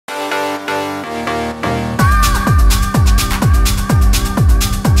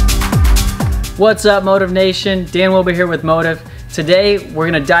What's up, Motive Nation? Dan Wilber here with Motive. Today we're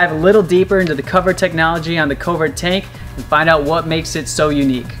going to dive a little deeper into the COVERT technology on the COVERT tank and find out what makes it so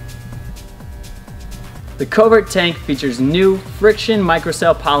unique. The COVERT tank features new Friction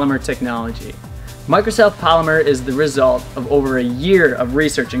Microcell polymer technology. Microcell polymer is the result of over a year of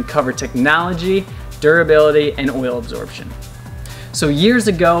research in COVERT technology, durability, and oil absorption. So years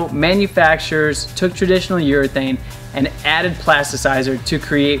ago, manufacturers took traditional urethane and added plasticizer to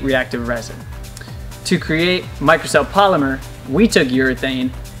create reactive resin. To create Microcell polymer, we took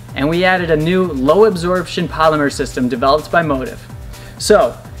urethane and we added a new low absorption polymer system developed by Motive.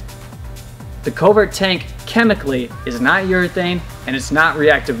 So the COVERT tank chemically is not urethane and it's not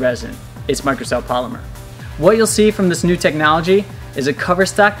reactive resin, it's Microcell polymer. What you'll see from this new technology is a cover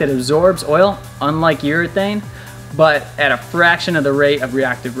stock that absorbs oil, unlike urethane, but at a fraction of the rate of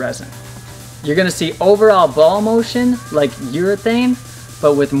reactive resin. You're going to see overall ball motion like urethane,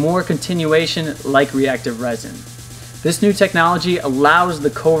 but with more continuation like reactive resin. This new technology allows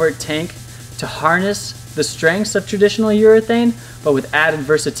the COVERT tank to harness the strengths of traditional urethane, but with added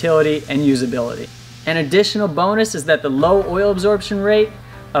versatility and usability. An additional bonus is that the low oil absorption rate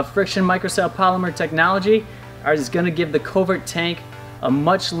of Friction Microcell polymer technology is going to give the COVERT tank a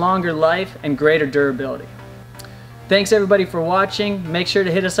much longer life and greater durability. Thanks everybody for watching. Make sure to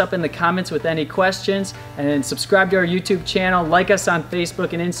hit us up in the comments with any questions and then subscribe to our YouTube channel, like us on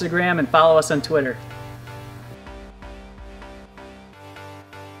Facebook and Instagram, and follow us on Twitter.